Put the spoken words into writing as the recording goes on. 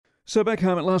So back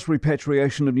home at last,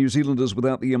 repatriation of New Zealanders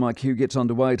without the MIQ gets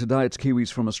underway. Today it's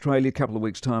Kiwis from Australia. A couple of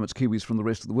weeks' time it's Kiwis from the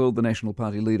rest of the world. The National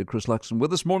Party leader, Chris Luxon,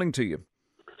 with us. Morning to you.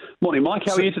 Morning, Mike.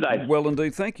 How are you today? Well,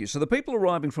 indeed, thank you. So the people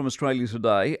arriving from Australia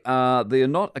today, they're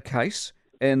not a case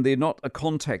and they're not a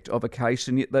contact of a case,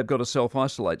 and yet they've got to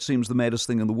self-isolate. Seems the maddest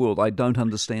thing in the world. I don't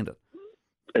understand it.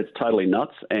 It's totally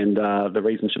nuts, and the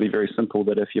reason should be very simple,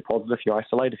 that if you're positive, you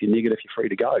isolate. If you're negative, you're free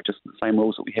to go. Just the same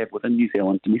rules that we have within New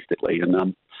Zealand domestically,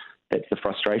 and that's the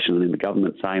frustration. And then the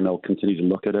government saying they'll continue to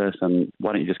look at it, and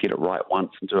why don't you just get it right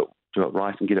once and do it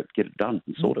right and get it done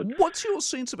and sorted. What's your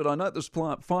sense of it? I know there's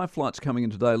 5 flights coming in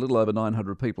today, a little over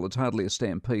 900 people. It's hardly a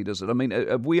stampede, is it? I mean,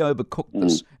 have we overcooked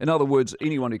this? In other words,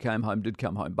 anyone who came home did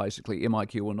come home, basically,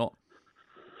 MIQ or not.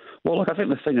 Well, look, I think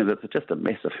the thing is it's just a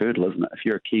massive hurdle, isn't it? If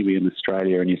you're a Kiwi in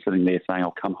Australia and you're sitting there saying,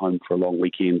 I'll come home for a long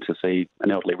weekend to see an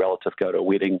elderly relative go to a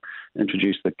wedding,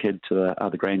 introduce the kid to the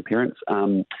other grandparents,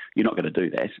 you're not going to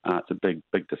do that. It's a big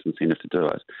disincentive to do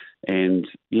it. And,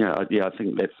 I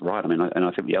think that's right. I mean, and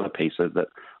I think the other piece is that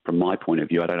from my point of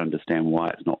view, I don't understand why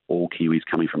it's not all Kiwis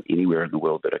coming from anywhere in the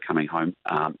world that are coming home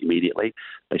immediately.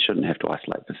 They shouldn't have to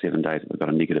isolate for 7 days if they've got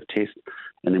a negative test.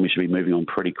 And then we should be moving on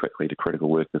pretty quickly to critical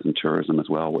workers and tourism as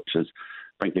well, which is,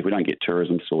 frankly, if we don't get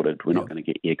tourism sorted, we're not going to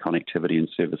get air connectivity and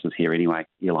services here anyway.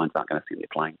 Airlines aren't going to send their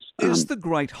planes. Is the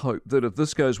great hope that if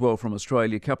this goes well from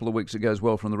Australia, a couple of weeks it goes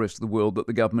well from the rest of the world, that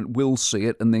the government will see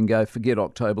it and then go, forget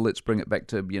October, let's bring it back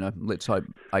to, let's hope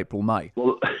April, May?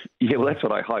 Well, that's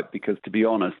what I hope, because to be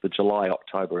honest, the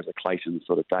July-October is a Clayton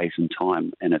sort of date and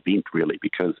time and event, really,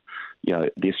 because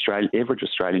the average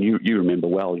Australian, you remember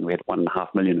well, we had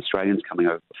 1.5 million Australians coming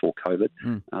over before COVID.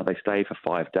 They stay for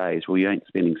 5 days. Well, you ain't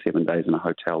spending 7 days in a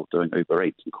hotel doing Uber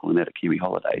Eats and calling that a Kiwi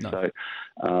holiday. No.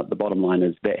 So the bottom line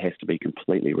is that has to be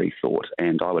completely rethought,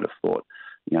 and I would have thought,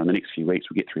 in the next few weeks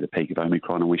we'll get through the peak of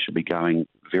Omicron and we should be going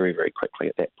very, very quickly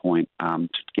at that point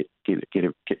to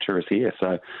get tourists here.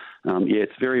 So,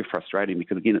 it's very frustrating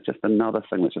because, again, it's just another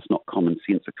thing that's just not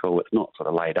commonsensical. It's not sort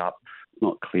of laid up. It's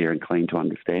not clear and clean to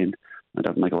understand. It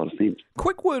doesn't make a lot of sense.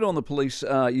 Quick word on the police.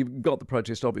 You've got the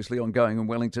protest obviously ongoing in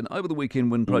Wellington. Over the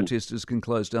weekend when protesters can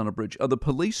close down a bridge, are the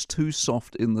police too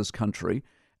soft in this country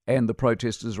and the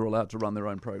protesters are allowed to run their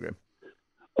own program?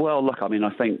 Well, look, I mean,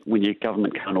 I think when your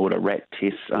government can't order RAT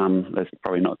tests, they're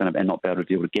probably not going to be able to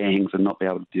deal with gangs and not be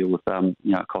able to deal with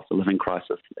a cost of living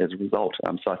crisis as a result.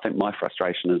 So I think my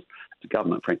frustration is the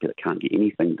government, frankly, that can't get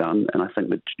anything done. And I think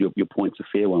that your point's a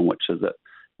fair one, which is that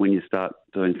when you start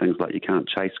doing things like you can't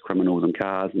chase criminals in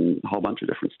cars and a whole bunch of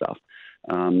different stuff,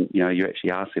 you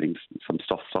actually are setting some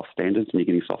soft standards and you're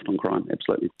getting soft on crime.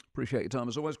 Absolutely. Appreciate your time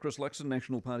as always. Chris Luxon,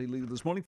 National Party leader this morning.